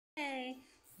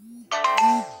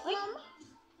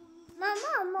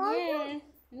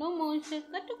No monster.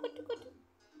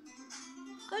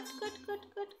 Cut. Cut.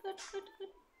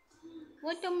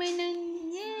 Watermelon.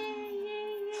 Yay.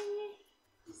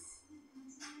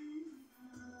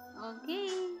 Okay.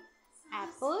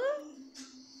 Apple.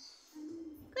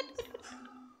 Cut.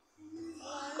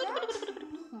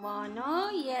 Banana.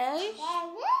 Yes.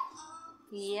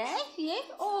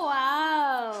 Oh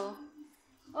wow.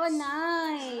 Oh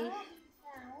nice.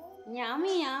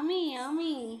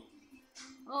 Yummy.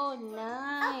 Oh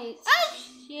nice. Oh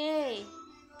shit.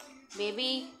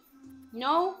 Baby.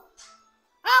 No.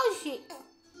 Oh shit.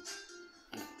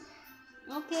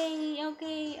 Okay.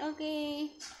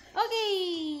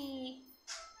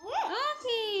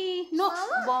 No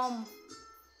bomb.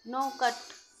 No cut.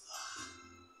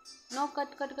 No cut.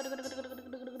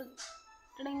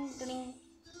 Ding.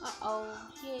 Uh-oh.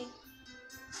 Shit.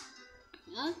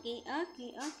 Okay.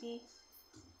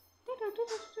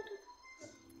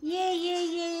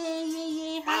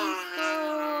 Yay. High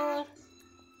score.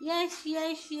 Yes.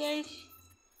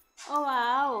 Oh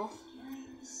wow.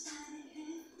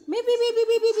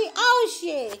 Baby. Oh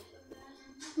shit.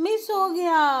 Miss हो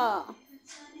गया.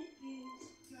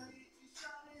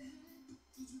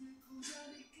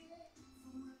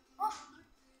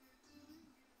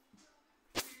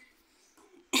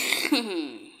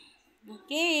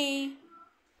 Okay.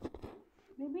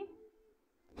 Baby.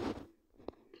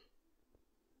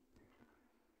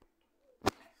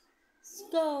 Let's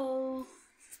go.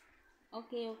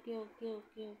 Okay.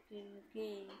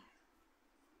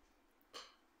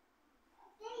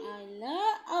 I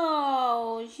love.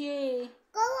 Oh shit.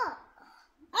 Go up.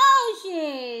 Oh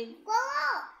shit. Go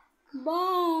up.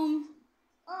 Bomb.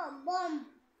 Oh, bomb.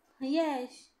 Yes.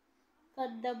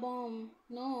 Cut the bomb.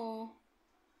 No.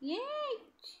 Yes.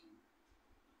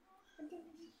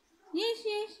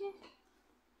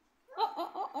 Oh.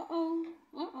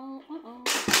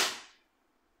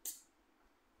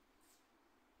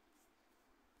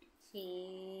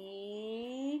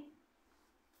 See.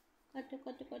 Cut.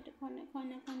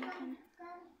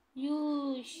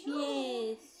 Yes.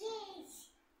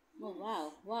 Oh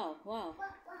wow. Wow.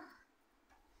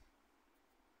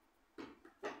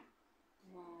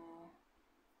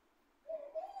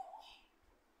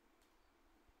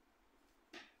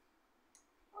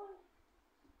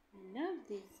 I love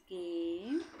this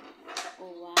game.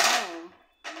 Oh wow.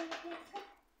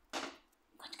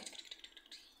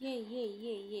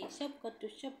 Yay. Shop cut.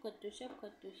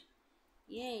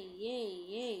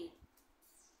 Yay.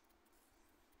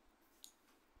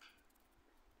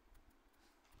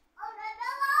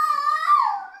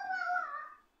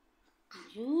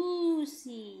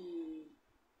 Juicy.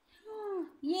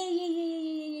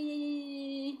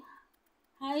 Yay.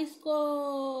 High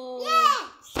score.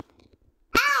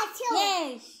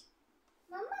 Yes.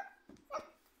 Mama.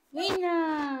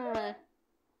 Winner.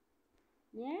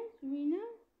 Yes, winner.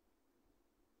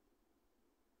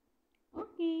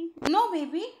 Okay. No,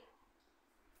 baby.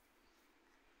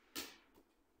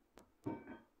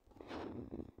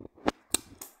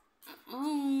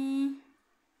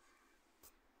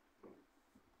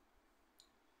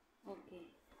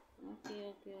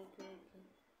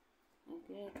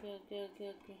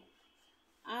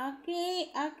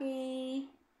 Okay.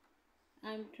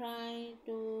 I'm trying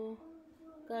to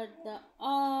cut the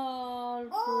all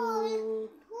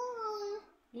fruit.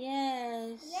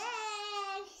 Yes.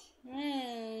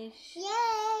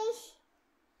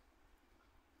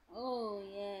 Oh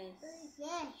yes.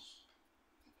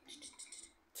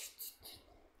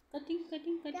 Cutting.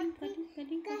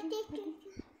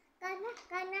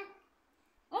 Kanak.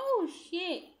 Oh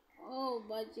shit. Oh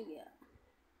बच गया.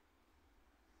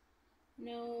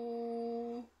 No.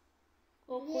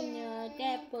 Coconut,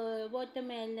 apple,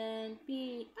 watermelon,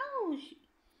 pea. Oh shit.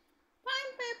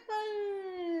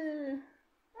 Pineapple.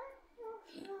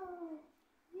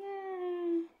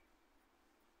 Yeah.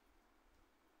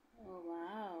 Oh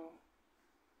wow.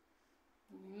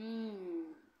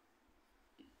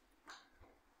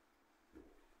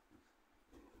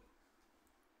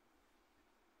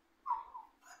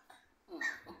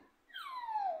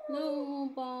 No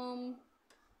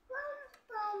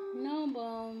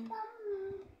bomb.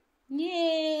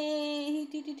 Yay!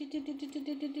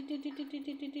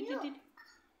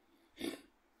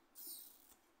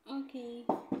 Okay.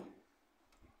 No.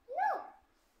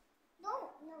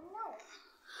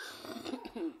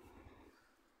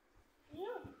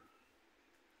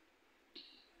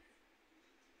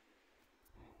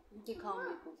 दिखाओ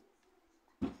मेरे को.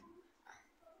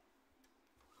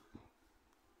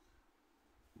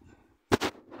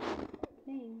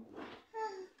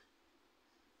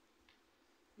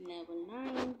 Level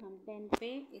 9 हम 10 पे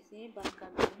इसे बंद कर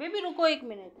देंगे. बेबी रुको 1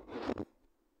 minute.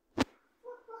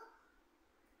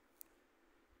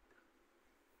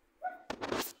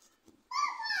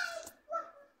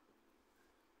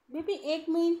 Baby 1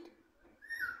 minute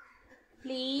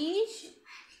please.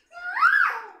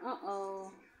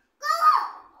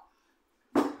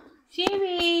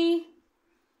 Shivi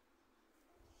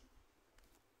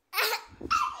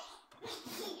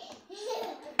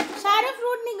सारे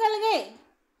फ्रूट निकल गए.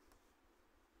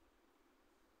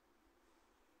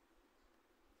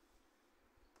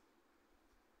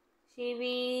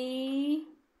 शिवी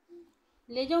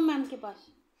ले जाओ मैम के पास.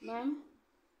 Ma'am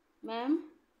ma'am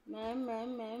ma'am ma'am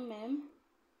ma'am ma'am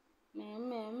ma'am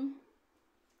ma'am.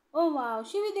 ओ वाह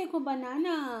शिवी देखो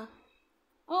बनाना.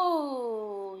 ओ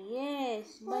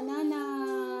यस बनाना.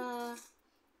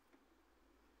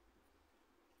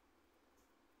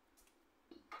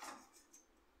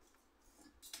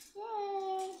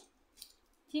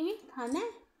 शिवी खाना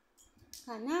है.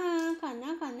 खाना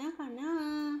खाना खाना खाना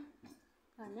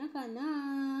खाना खाना.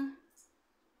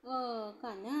 ओ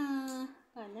खाना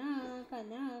खाना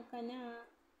खाना खाना.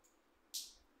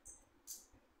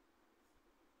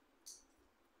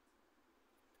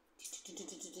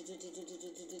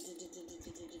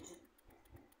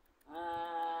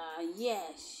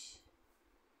 Yes.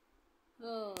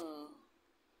 Oh.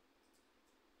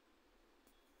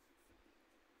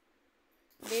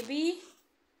 Baby.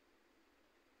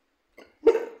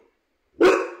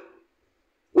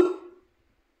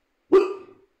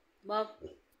 Bob.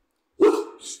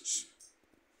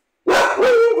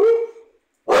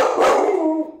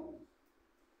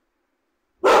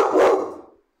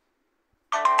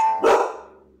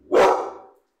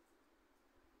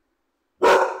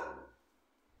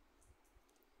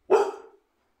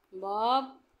 Bob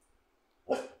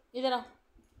इधर आओ.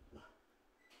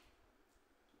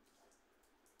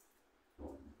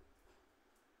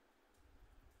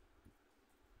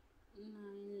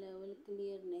 लेवल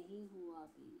क्लियर नहीं हुआ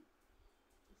अभी.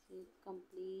 इसे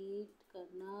कंप्लीट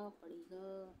करना पड़ेगा.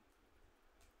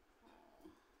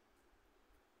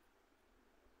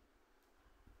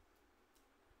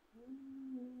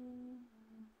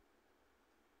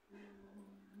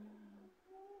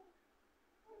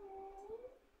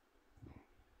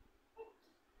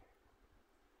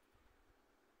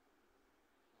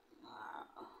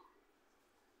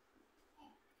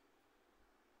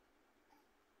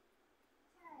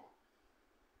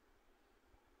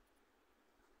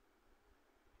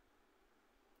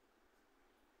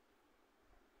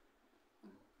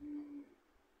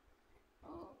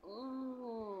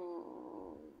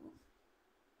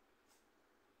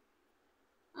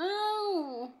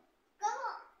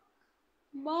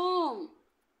 Bomb.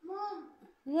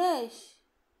 Yes.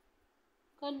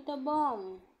 Cut the bomb.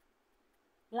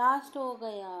 Blast हो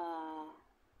गया.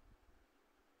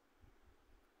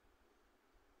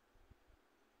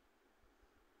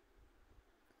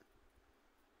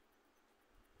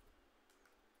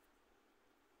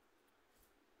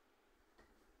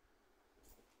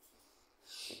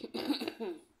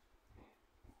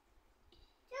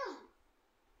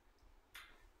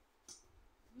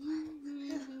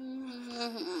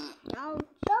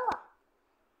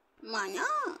 माना.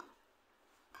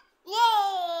 ये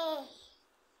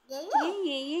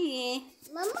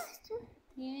मम्मा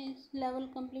यस लेवल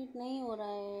कंप्लीट नहीं हो रहा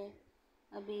है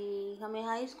अभी. हमें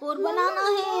हाई स्कोर बनाना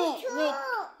है. वेट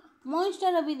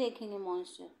मॉन्स्टर अभी देखेंगे.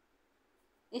 मॉन्स्टर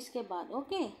इसके बाद.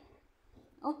 ओके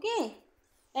ओके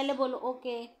पहले बोलो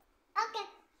ओके. ओके.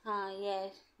 हाँ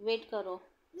यस वेट करो.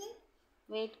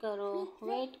 वेट करो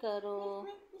वेट करो.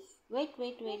 Wait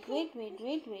wait wait wait wait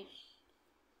wait wait.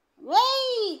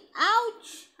 Wait! Ouch!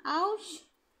 Ouch!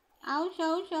 Ouch!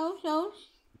 Ouch! Ouch! Ouch!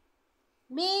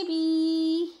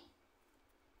 Baby!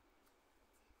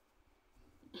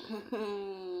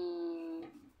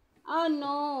 Oh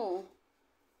no!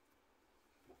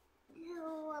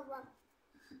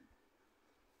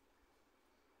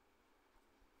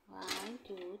 1,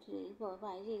 2, 3, 4,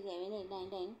 5, 6, 7, 8, 9,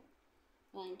 10.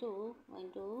 1, 2,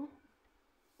 1, 2.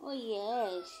 Oh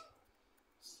yes!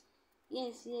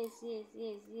 Yes, yes, yes,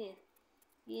 yes, yes.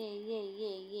 Yeah, yeah,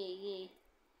 yeah, yeah, yeah.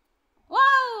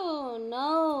 Whoa! No,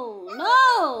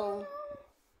 no!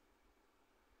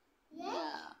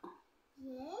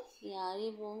 Yes. यार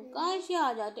ये bomb कहाँ से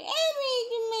आ जाते ए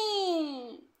बीच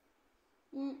में.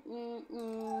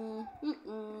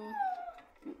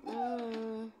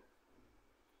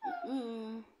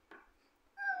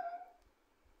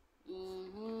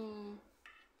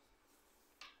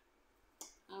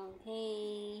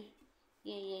 Okay.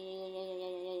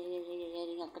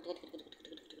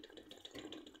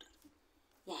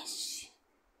 Yes.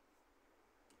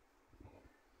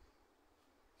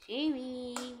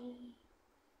 Shivi,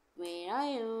 where are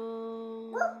you?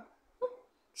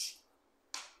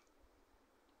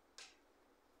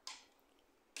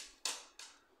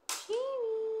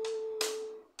 Shivi.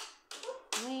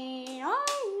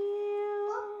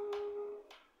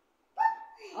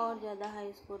 और ज़्यादा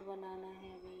high score बनाना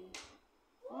है अभी।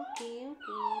 ओके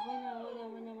ओके, बना बना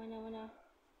बना बना बना।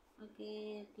 ओके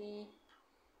ओके,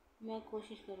 मैं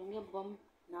कोशिश करूँगी बम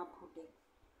ना फूटे।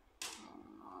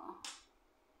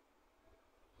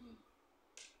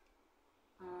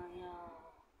 हाँ यार,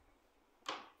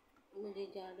 मुझे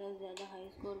ज़्यादा से ज़्यादा हाई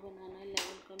स्कोर बनाना है,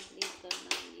 लेवल कंप्लीट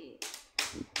करना है। ये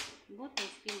बहुत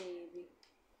मुश्किल है, ये भी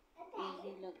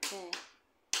इजी लगता है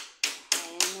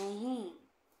नहीं।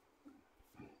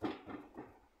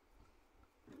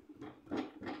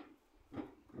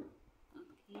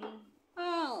 ओके,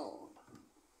 आओ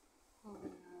हो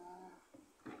गया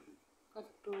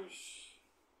कट्टूश।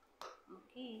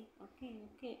 ओके ओके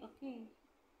ओके ओके,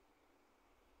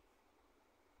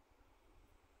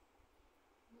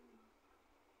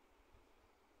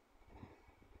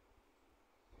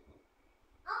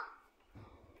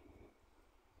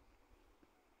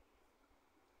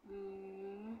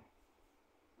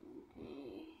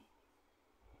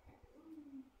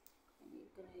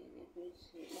 फिर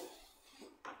से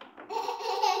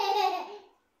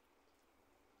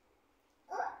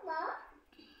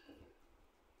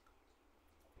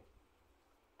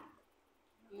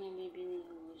अभी भी नहीं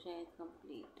होगा शायद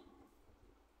कंप्लीट।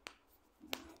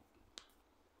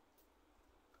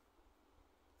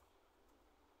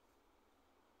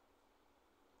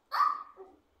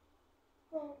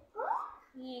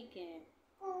 ये क्या है?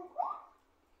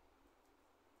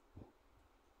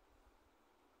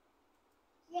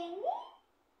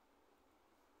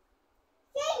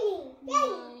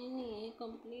 नहीं,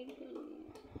 कंप्लीट करनी है।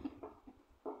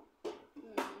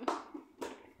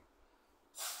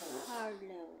 हार्ड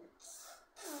लेवल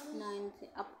 9 से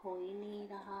अप हो ही नहीं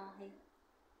रहा है।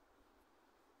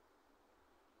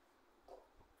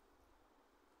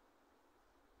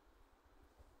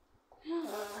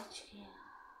 बच गया।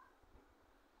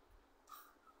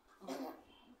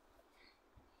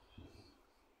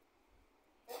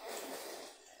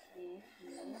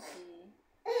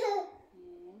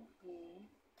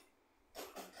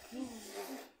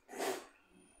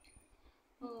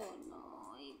 ओह नो,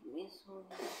 एक मिस हो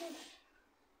गया।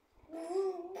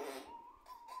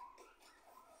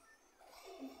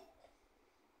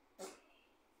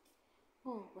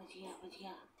 ओह बच गया बच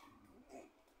गया।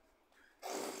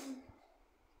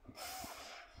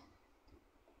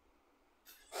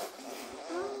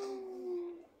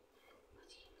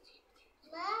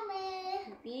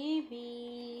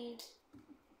 बेबी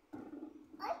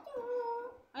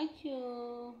अच्छो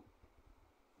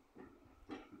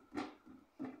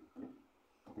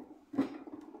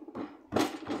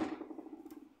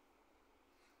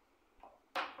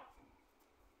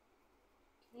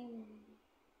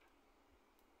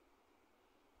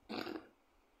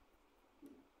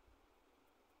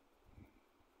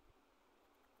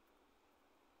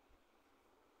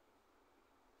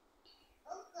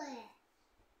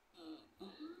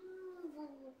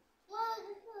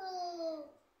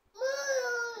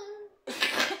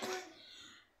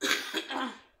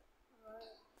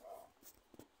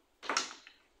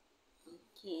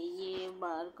ये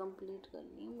बार कंप्लीट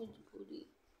करनी है मुझे पूरी,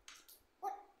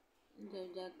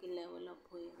 जब जाके लेवल अप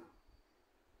होएगा।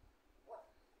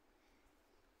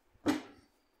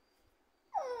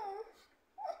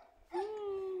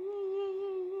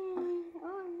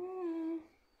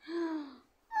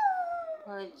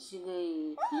 बच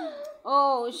गई।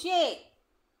 ओह शिवी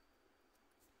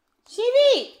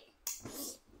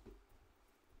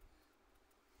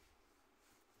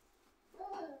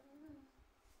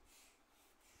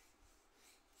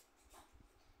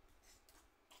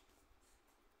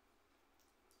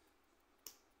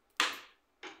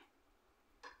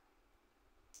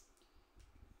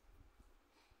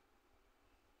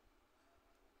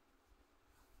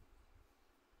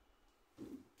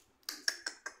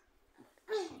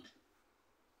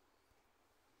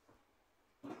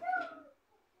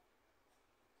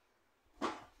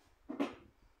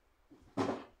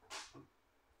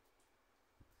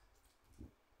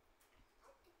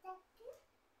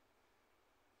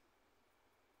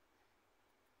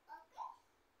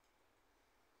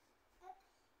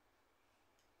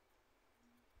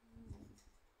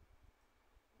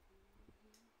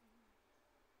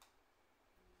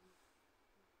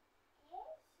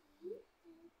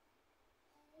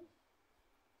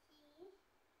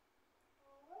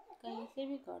कहीं से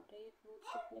भी काटो, ये फ्रूट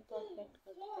कितने परफेक्ट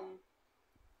करते हैं।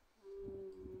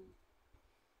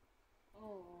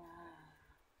 ओह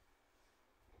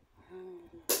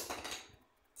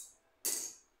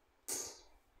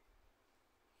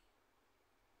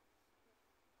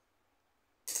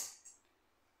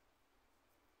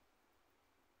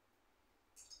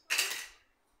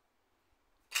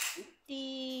टी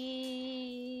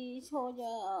हो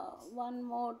जा, one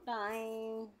more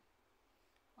time.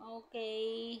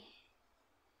 Okay.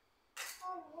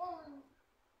 Oh,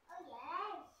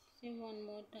 yes. See one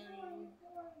more time.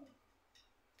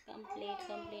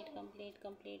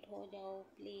 Complete हो जाओ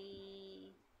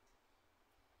please.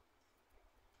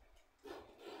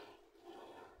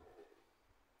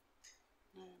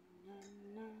 Na, na,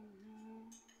 na, na.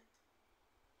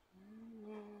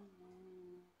 Na, na, na.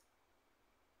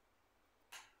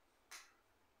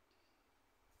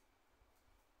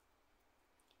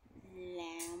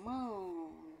 Lemon.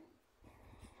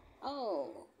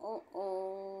 Oh, oh, oh.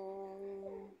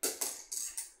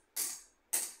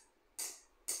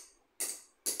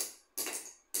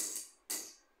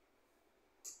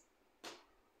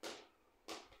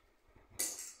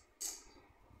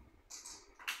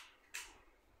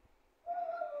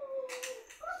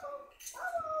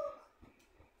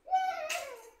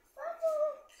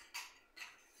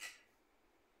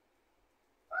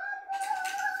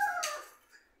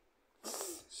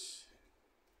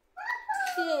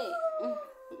 Shit.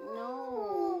 No.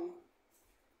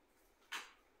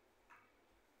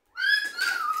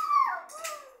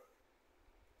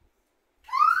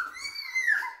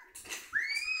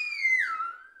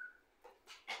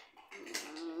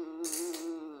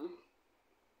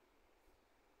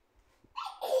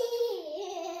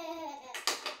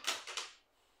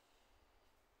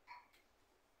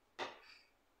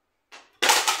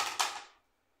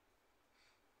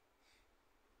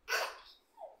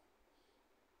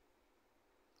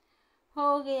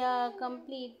 हो गया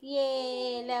कंप्लीट.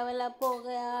 ये लेवल अप हो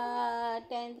गया.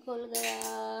 10th खुल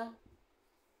गया.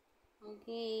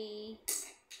 ओके,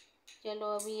 चलो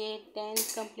अभी ये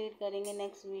 10th कंप्लीट करेंगे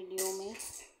नेक्स्ट वीडियो में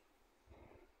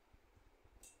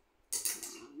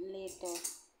लेटर.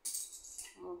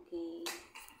 Okay,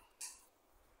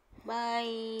 bye.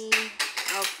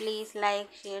 और प्लीज़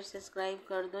लाइक शेयर सब्सक्राइब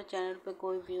कर दो. चैनल पे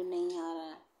कोई व्यू नहीं आ रहा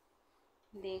है,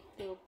 देखते हो.